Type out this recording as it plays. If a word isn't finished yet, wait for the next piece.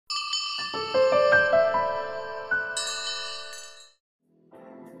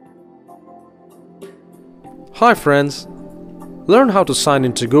Hi friends! Learn how to sign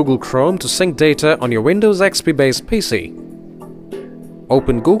into Google Chrome to sync data on your Windows XP-based PC.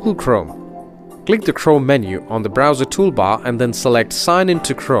 Open Google Chrome. Click the Chrome menu on the browser toolbar and then select Sign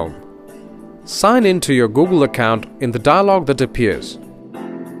into Chrome. Sign into your Google account in the dialog that appears.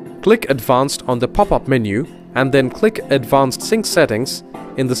 Click Advanced on the pop-up menu and then click Advanced Sync Settings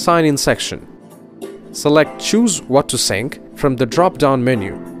in the Sign In section. Select Choose What to Sync from the drop-down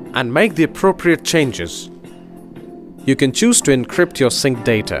menu and make the appropriate changes. You can choose to encrypt your sync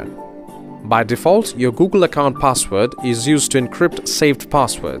data. By default, your Google account password is used to encrypt saved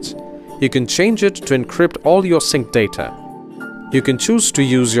passwords. You can change it to encrypt all your sync data. You can choose to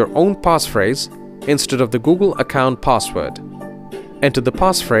use your own passphrase instead of the Google account password. Enter the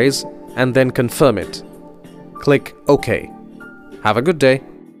passphrase and then confirm it. Click OK. Have a good day.